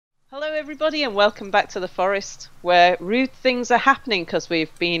everybody, and welcome back to the forest, where rude things are happening because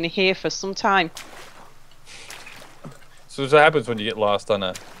we've been here for some time. So what happens when you get lost on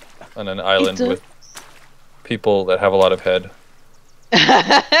an island with people that have a lot of head?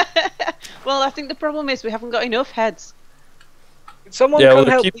 Well, I think the problem is we haven't got enough heads. Someone come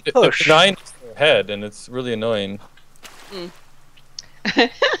help me push. They're 9 per head, and it's really annoying.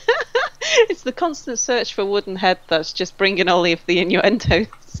 It's the constant search for wooden head that's just bringing all of the innuendos.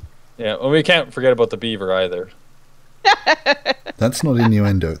 Yeah, well, we can't forget about the beaver either. That's not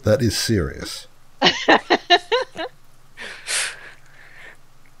innuendo. That is serious.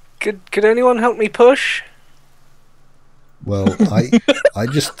 Could anyone help me push? Well, I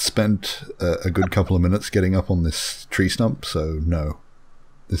just spent a good couple of minutes getting up on this tree stump, so no.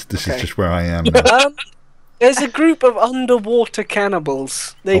 This is just where I am now. There's a group of underwater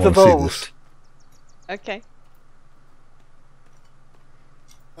cannibals. They've evolved. Okay.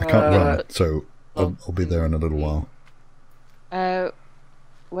 I can't run it, so I'll be there in a little while.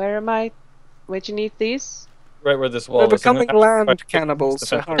 Where am I? Where do you need these? Right where this wall They're is. becoming land cannibals,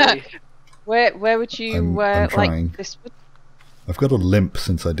 so hurry. Where would you I'm like trying. this? I've got a limp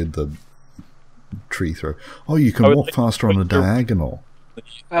since I did the tree throw. Oh, you can walk faster on a diagonal.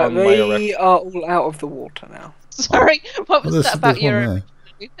 They are all out of the water now. Sorry, what was that about your...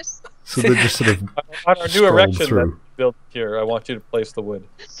 So they're just sort of on our new erection through. that's built here, I want you to place the wood.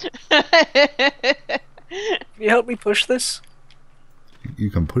 Can you help me push this?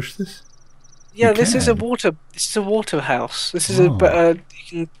 You can push this? Yeah, this is a water house. This is a you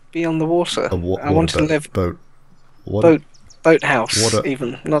can be on the water. I want to live boat house water,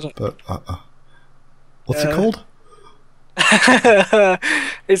 even, not a boat, what's it called?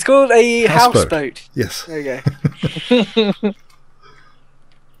 It's called a houseboat. Yes. There you go.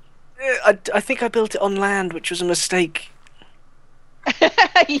 I think I built it on land, which was a mistake.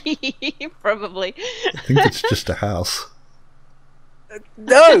 Probably. I think it's just a house.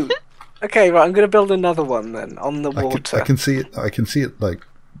 No. Okay, right. I'm going to build another one then on the water. I can see it. I can see it like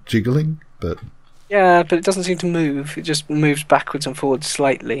jiggling, but yeah, but it doesn't seem to move. It just moves backwards and forwards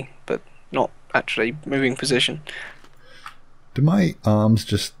slightly, but not actually moving position. Do my arms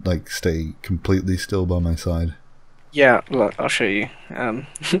just like stay completely still by my side? Yeah, look, I'll show you.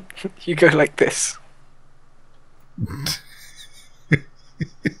 You go like this.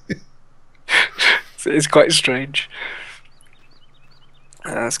 It's quite strange.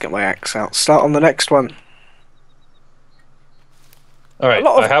 Let's get my axe out. Start on the next one. All right,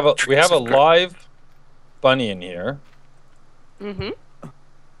 we have a live bunny in here. Mm-hmm.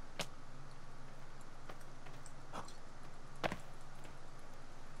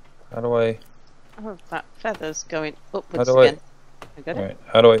 How do I? Oh, that feather's going upwards again. I got it. All right,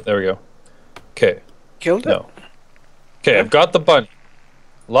 how do I? There we go. Okay. Killed it? No. Okay, I've got the bunny.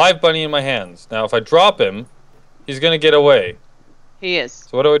 Live bunny in my hands. Now, if I drop him, he's gonna get away. He is.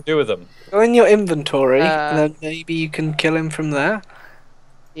 So what do I do with him? Go in your inventory, and then maybe you can kill him from there.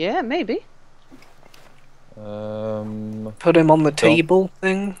 Yeah, maybe. Put him on the table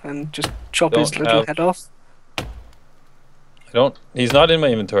thing, and just chop his little head off. He's not in my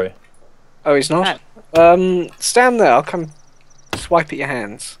inventory. Oh, he's not? Stand there, I'll come swipe at your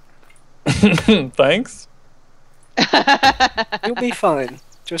hands. Thanks. You'll be fine.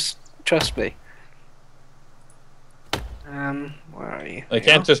 Just trust me. Where are you? I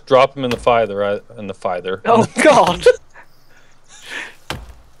can't just drop him in the fire. Oh God!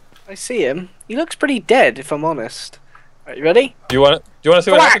 I see him. He looks pretty dead, if I'm honest. Right, you ready? Do you want to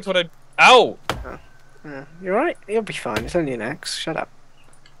see what happens when I? Ow! You're right. You'll be fine. It's only an axe. Shut up.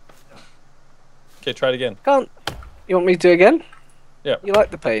 Okay, try it again. Can't. You want me to do it again? Yeah. You like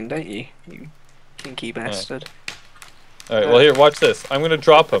the pain, don't you? You kinky bastard. Alright, well here, watch this. I'm gonna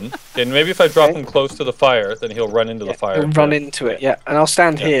drop him. And maybe if I drop him close to the fire, then he'll run into the fire. He'll run into it, yeah. And I'll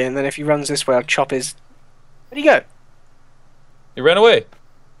stand here, and then if he runs this way, I'll chop his... Where'd he go? He ran away.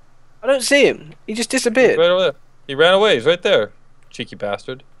 I don't see him. He just disappeared. He's right over there. He ran away. He's right there. Cheeky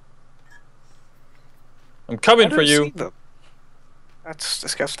bastard. I'm coming for you. That's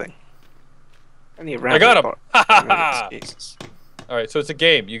disgusting. I got him! Ha! Alright, so it's a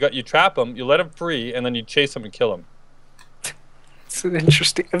game. You trap him, you let him free, and then you chase him and kill him. It's an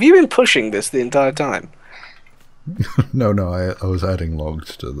interesting... Have you been pushing this the entire time? No, I was adding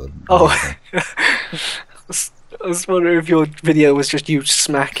logs to the... Oh. I was wondering if your video was just you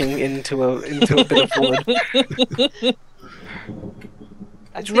smacking into a bit of wood.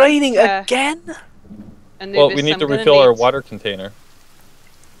 It's raining again? Well, we need to refill our water container.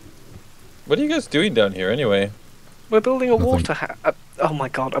 What are you guys doing down here, anyway? We're building a water house. Oh my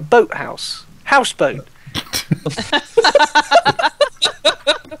god, a boat house. Houseboat.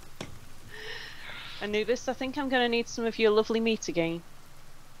 Anubis, I think I'm going to need some of your lovely meat again.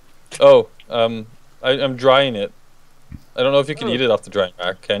 Oh, I'm drying it. I don't know if you can eat it off the drying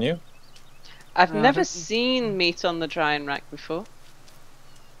rack, can you? I've never seen meat on the drying rack before.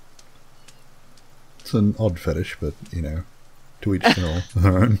 It's an odd fetish, but, you know, to each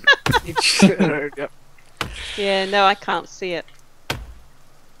their own. Yeah, no, I can't see it.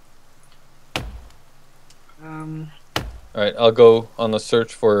 Alright, I'll go on the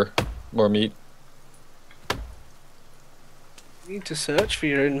search for more meat. You need to search for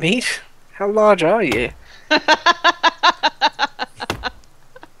your own meat? How large are you?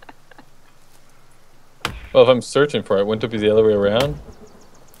 Well, if I'm searching for it, wouldn't it be the other way around?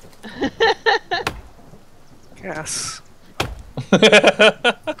 Yes.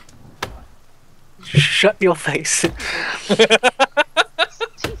 Shut your face. Teeth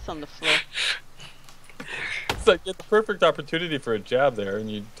on the floor. It's like you had the perfect opportunity for a jab there,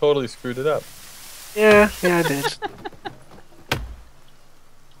 and you totally screwed it up. Yeah, I did.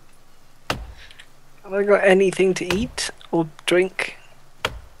 Have I got anything to eat or drink?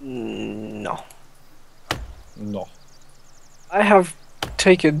 No. No. I have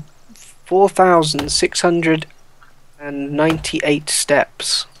taken 4,698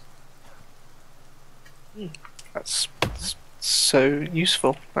 steps. That's so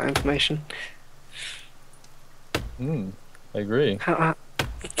useful, that information. I agree.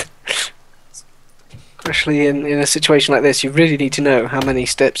 Especially in a situation like this, you really need to know how many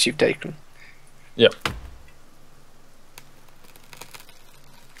steps you've taken. Yep.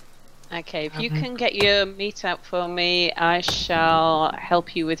 Okay, if you can get your meat out for me, I shall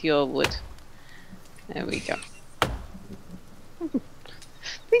help you with your wood. There we go.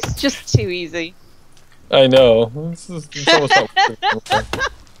 This is just too easy. I know. This is it's almost not.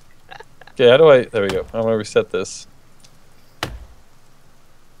 Okay, how do I? There we go. I'm gonna reset this.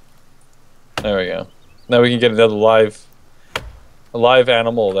 There we go. Now we can get another live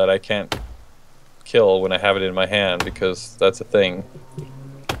animal that I can't kill when I have it in my hand, because that's a thing.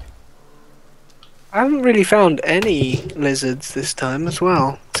 I haven't really found any lizards this time as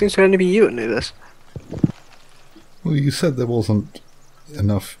well. Seems to only be you that knew this. Well, you said there wasn't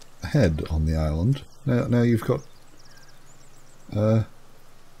enough head on the island. Now you've got a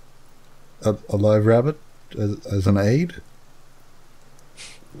live rabbit as an aid.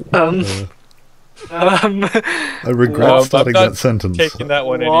 I regret starting that sentence. Taking that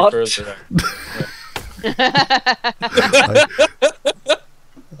one What? any further.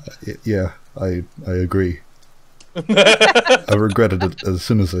 Yeah, I agree. I regretted it as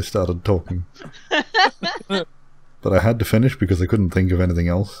soon as I started talking. But I had to finish because I couldn't think of anything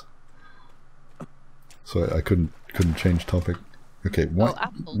else. So I couldn't change topic. Okay, what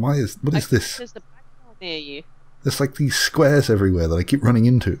is this? There's the background near you. There's like these squares everywhere that I keep running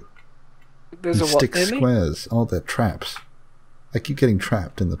into. There's These a what stick near me? squares. Oh, they're traps. I keep getting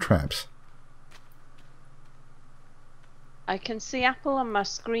trapped in the traps. I can see Apple on my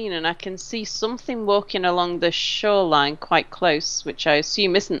screen, and I can see something walking along the shoreline quite close, which I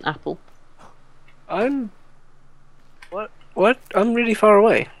assume isn't Apple. What? I'm really far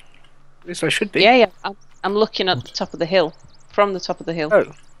away. At least I should be. Yeah. I'm looking at the top of the hill, from the top of the hill. Oh.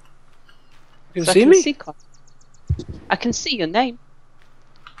 You can So see me? I can see your name.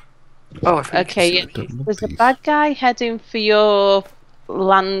 Oh, I think Okay, I don't want there's a these. bad guy heading for your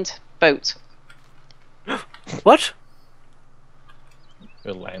land boat. What?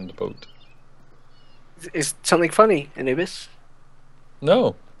 A land boat. Is something funny, Anubis?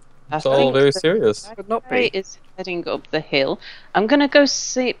 No, I it's all think very the serious. bad Could not guy be. is heading up the hill. I'm gonna go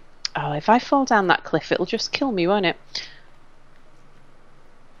see. Oh, if I fall down that cliff, it'll just kill me, won't it?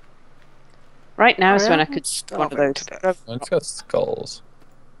 Right now is when I could do one of starving those. to death. It's got skulls.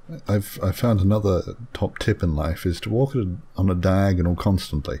 I've found another top tip in life is to walk on a diagonal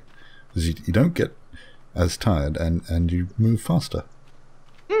constantly, because you don't get as tired and you move faster.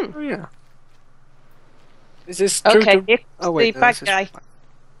 Oh, yeah. Is this true Okay, to... here's Oh, wait, the no, bad this is- guy.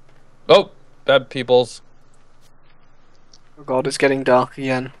 Oh, bad peoples. Oh god, it's getting dark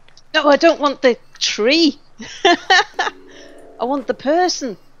again. No, I don't want the tree. I want the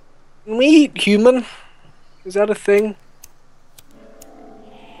person. Can we eat human? Is that a thing?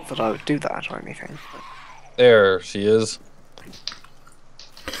 Not that I would do that or anything. But... There she is.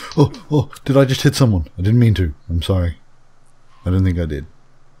 Oh, did I just hit someone? I didn't mean to. I'm sorry. I don't think I did.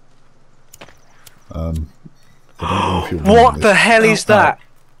 I don't know if you're What the hell is that?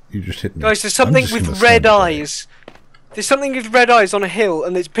 You just hit me. Guys, there's I'm something just gonna with stand red there. eyes. There's something with red eyes on a hill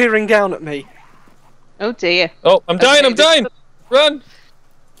and it's peering down at me. Oh dear. Oh, I'm dying, I'm dying! Run!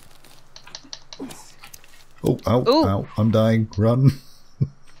 Oh, ow, Ooh. ow, I'm dying. Run.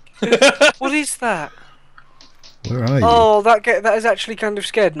 What is that? Where are you? Oh, that has actually kind of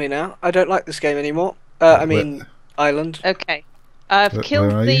scared me now. I don't like this game anymore. I mean, island. Okay. I've Where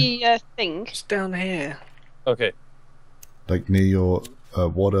killed are the thing. It's down here. Okay. Like near your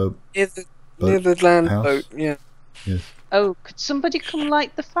water Near the land house? boat, yeah. Yes. Oh, could somebody come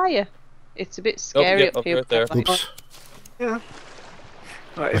light the fire? It's a bit scary yep, up here. right there. with that light. Oops. Yeah.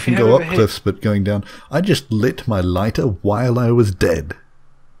 Right, I if can you go head up over here- cliffs, but going down. I just lit my lighter while I was dead.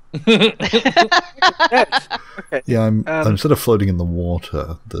 Yes. Okay. Yeah, I'm sort of floating in the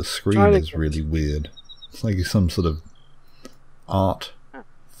water. The screen Trying to is really weird. It's like some sort of art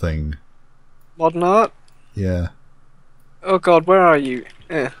thing. Modern art. Yeah, Oh God, where are you?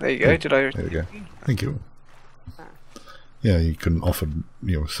 Yeah, there you go. Oh, Did I? there we go. Thank you. Yeah, you can often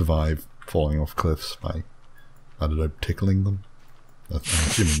survive falling off cliffs by, I don't know, tickling them. I'm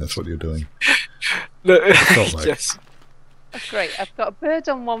assuming that's what you're doing. No. felt like. Yes. That's great. I've got a bird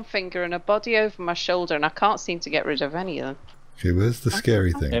on one finger and a body over my shoulder, and I can't seem to get rid of any of them. Okay, where's the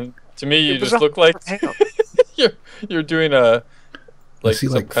scary thing? And to me, you It was just a- look like Hang on. you're doing a I see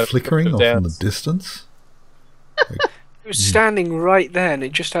some like kind of flickering off dance. in the distance. It was standing right there, and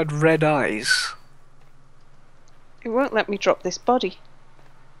it just had red eyes. It won't let me drop this body.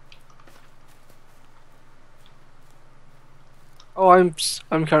 Oh,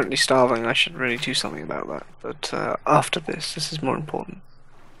 I'm currently starving. I should really do something about that. But after this is more important.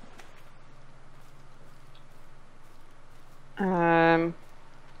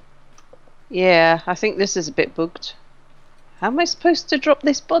 Yeah, I think this is a bit bugged. How am I supposed to drop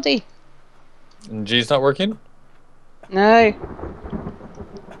this body? And G's not working. No.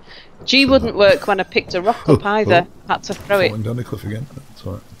 G wouldn't work when I picked a rock up either. Had to throw it. Falling down the cliff again. That's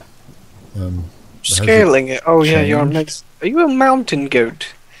alright. Has Scaling it. Oh yeah, you're changed? next. Are you a mountain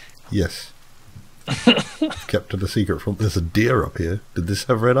goat? Yes. Kept it a secret from. There's a deer up here. Did this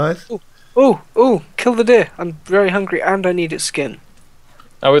have red eyes? Oh! Kill the deer. I'm very hungry and I need its skin.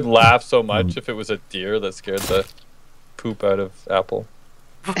 I would laugh so much if it was a deer that scared the poop out of Apple.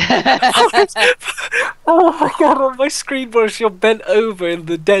 Oh my God! On my screen, Boris, you're bent over in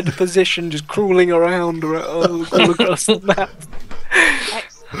the dead position, just crawling around all across the map.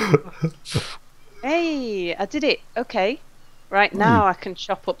 Excellent. Hey, I did it. Okay. Right, now I can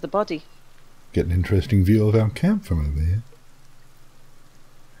chop up the body. Get an interesting view of our camp from over here.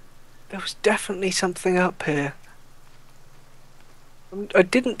 There was definitely something up here. I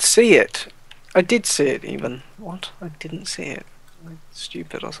didn't see it. I did see it even. What? I didn't see it. Am I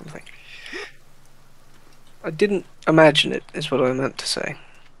stupid or something? I didn't imagine it, is what I meant to say.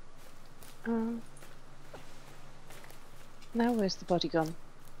 Now where's the body gone?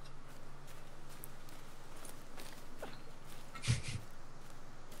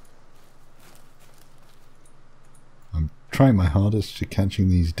 I'm trying my hardest to catching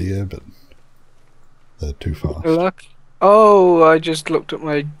these deer, but they're too fast. Good luck. Oh, I just looked at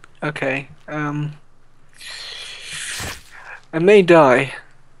my... Okay, I may die.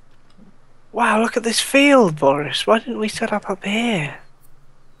 Wow, look at this field, Boris. Why didn't we set up here?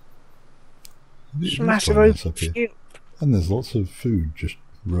 It It's is a massive quite nice open up here. field. And there's lots of food just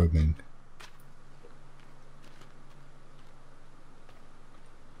roaming.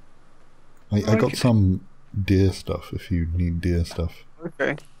 I got some deer stuff if you need deer stuff.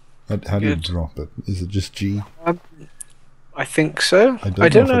 Okay. How do you Good. drop it? Is it just G? I think so. I don't I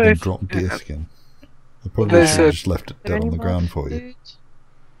don't know if know I can if drop deer yeah. skin. I probably There's should have a- just left it Is there dead on any the more ground for you. food?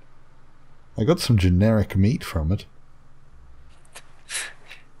 I got some generic meat from it.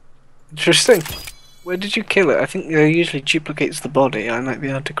 Interesting. Where did you kill it? I think it usually duplicates the body. I might be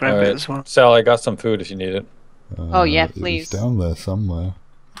able to grab it Alright. as well. Sal, I got some food if you need it. Oh, yeah, It was please. down there somewhere.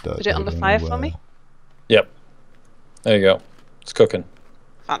 Put it on the fire for me. Yep. There you go. It's cooking.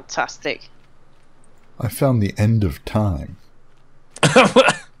 Fantastic. I found the end of time.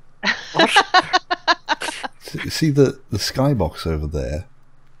 See the skybox over there?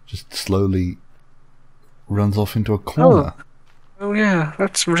 Just slowly runs off into a corner. Oh yeah,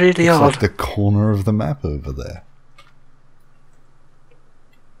 that's really It's odd. like the corner of the map over there.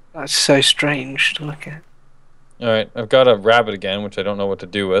 That's so strange to look at. Alright, I've got a rabbit again, which I don't know what to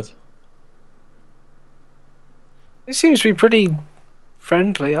do with. It seems to be pretty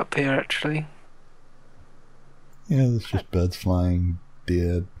friendly up here, actually. Yeah, there's just birds flying,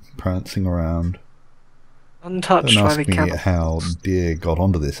 deer prancing around. Untouched Don't by ask the me camel. how deer got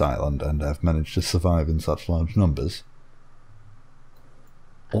onto this island and have managed to survive in such large numbers.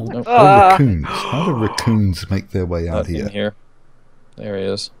 Or raccoons. How do raccoons make their way out Not in here? here. There he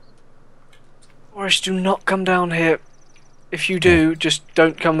is. Boris, do not come down here. If you do, just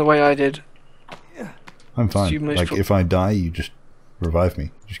don't come the way I did. I'm fine. You most Like, prob- if I die, you just Revive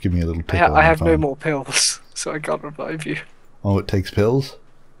me. Just give me a little tickle. I have no more pills, so I can't revive you. Oh, it takes pills?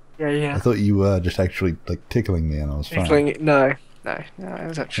 Yeah. I thought you were just actually like tickling me and I was fine. No, it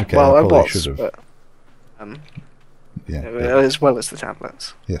was actually... Okay, well, I I probably was, should've. but... Yeah. As well as the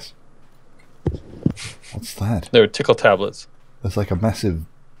tablets. Yes. What's that? There are tickle tablets. There's like a massive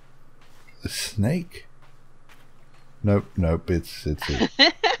snake. Nope. It's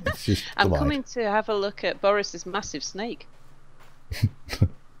just. I'm the light. coming to have a look at Boris's massive snake.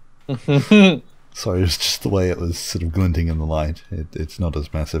 Sorry, it's just the way it was sort of glinting in the light. It's not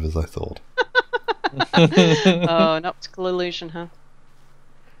as massive as I thought. Oh, an optical illusion, huh?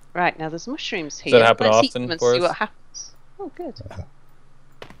 Right, now there's mushrooms here. that happen Let's eat often them and for see us? what happens. Oh, good.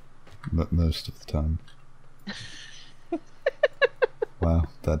 Most of the time. Wow,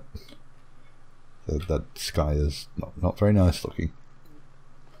 that sky is not very nice looking.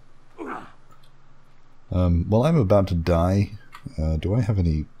 Well, I'm about to die. Do I have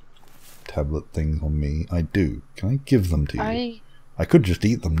any tablet things on me? I do. Can I give them to you? I could just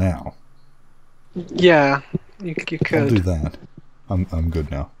eat them now. Yeah, you could. I'll do that. I'm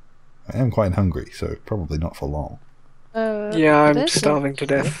good now. I am quite hungry, so probably not for long. Yeah, I'm starving to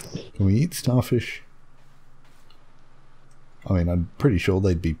death. Can we eat starfish? I mean, I'm pretty sure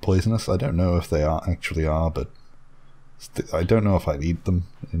they'd be poisonous. I don't know if they actually are, but I don't know if I'd eat them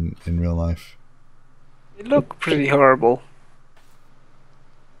in real life. They look pretty horrible.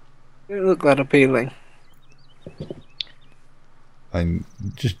 They don't look that appealing. I'm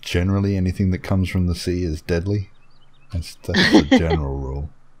just generally anything that comes from the sea is deadly. That's the general rule.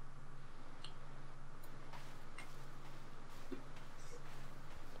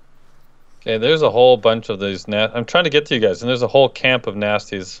 Okay, there's a whole bunch of these. I'm trying to get to you guys, and there's a whole camp of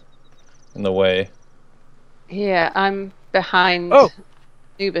nasties in the way. Yeah, I'm behind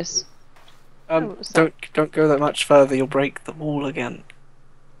Nubis. Don't go that much further. You'll break the wall again.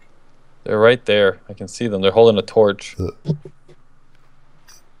 They're right there. I can see them. They're holding a torch.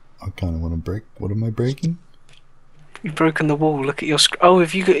 I kind of want to break. What am I breaking? You've broken the wall. Look at your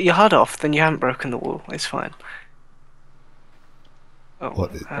if you got your HUD off, then you haven't broken the wall. It's fine. Oh,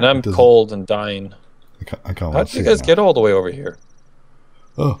 What? And I'm cold and dying. I can't. How did you guys get all the way over here?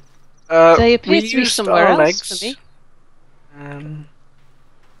 Oh. They appear to be somewhere else for me.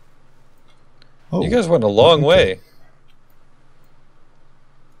 Oh, You guys went a long way.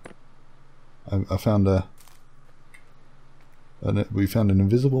 I found we found an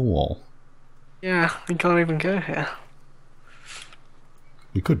invisible wall. Yeah, we can't even go here.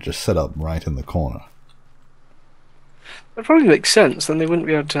 We could just set up right in the corner. That probably makes sense. Then they wouldn't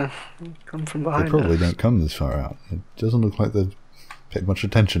be able to come from behind. They probably us. don't come this far out. It doesn't look like they've paid much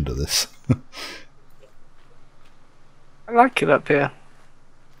attention to this. I like it up here.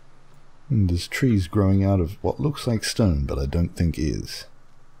 And there's trees growing out of what looks like stone, but I don't think is.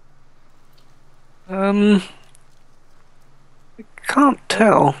 I can't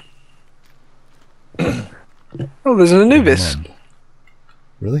tell. Oh, there's an Anubis. Mud.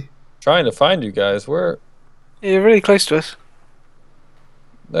 Really? Trying to find you guys. Where? Yeah, you're really close to us.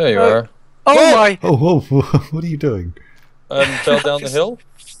 There you are. Oh my! Oh, whoa, what are you doing? Fell down the hill.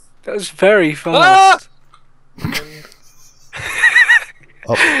 That was very fast.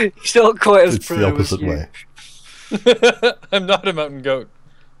 Up. He's not quite as It's pro the as opposite you. way. I'm not a mountain goat.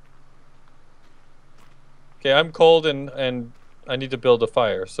 Okay, I'm cold and I need to build a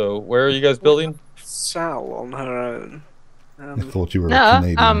fire. So where are you guys building? Sal on her own. I thought you were a No,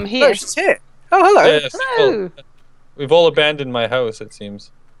 Canadian. I'm No, here. she's here. Oh, hello. Yes, Hello. well, we've all abandoned my house, it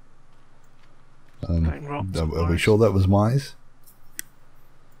seems. Are we sure that was wise?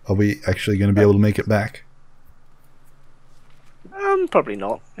 Are we actually going to be able to make it back? Probably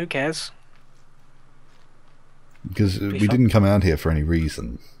not. Who cares? Because we didn't come out here for any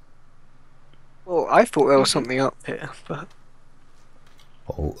reason. Well, I thought there was something up here, but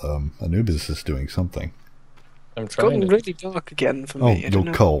Well, Anubis is doing something. I'm it's trying gotten to. really dark again for Oh, me. I don't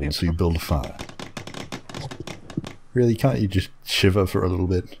you're know cold, what so you build a fire. Really, can't you just shiver for a little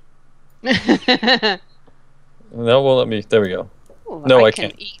bit? No, well, let me. There we go. Ooh, No, I can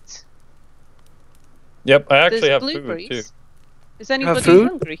can't. eat. Yep, I actually There's have blueberries. food too. Is anybody food?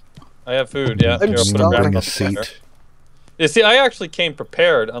 hungry? I have food. Yeah, I'm here, I'm gonna starving. grab Bring a a couple there. seat. You see, I actually came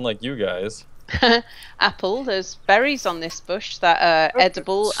prepared, unlike you guys. Apple, there's berries on this bush that are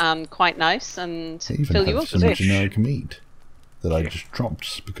edible and quite nice and I even fill you have up some with it. generic meat that I just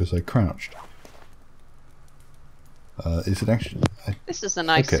dropped because I crouched. Is it actually? This is a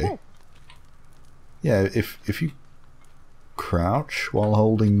nice Okay. hole. Yeah, if you crouch while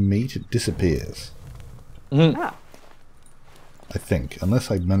holding meat, it disappears. Ah. I think,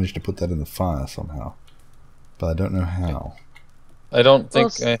 unless I managed to put that in the fire somehow, but I don't know how. I don't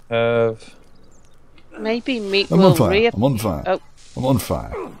think Well, I have. maybe meat I'm will on fire. reappear. I'm on fire. Oh. I'm on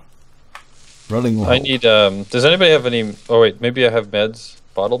fire. Running low. I need. Does anybody have any? Oh wait, maybe I have meds.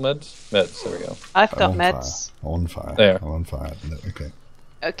 Bottle meds. Meds. There we go. I've I'm got on meds. Fire. I'm on fire. There. I'm on fire. No, okay.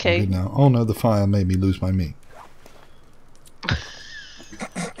 I'm Okay. good now. Oh no, the fire made me lose my meat.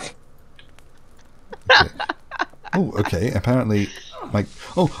 Okay. Oh, okay. Apparently, like,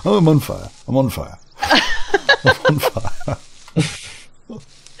 oh, I'm on fire. I'm on fire. I'm on fire.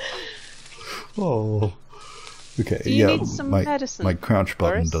 Oh. Okay. Do you yeah. need some my medicine, my crouch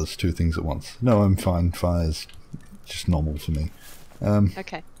button Boris? does two things at once. No, I'm fine. Fire's just normal for me.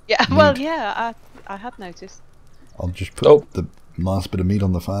 Okay. Yeah. Well, yeah. I had noticed. I'll just put the last bit of meat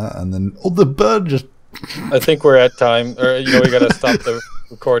on the fire, and then the bird just. I think we're at time, or we gotta stop the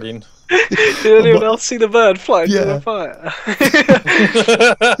recording. Did anyone else see the bird flying through the fire?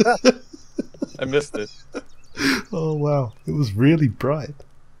 I missed it. Oh wow, it was really bright.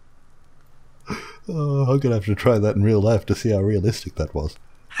 Oh, I'm gonna have to try that in real life to see how realistic that was.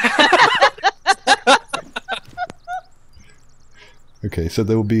 Okay, so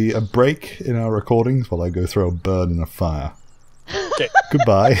there will be a break in our recordings while I go throw a bird in a fire. Okay.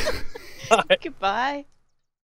 Goodbye. Goodbye.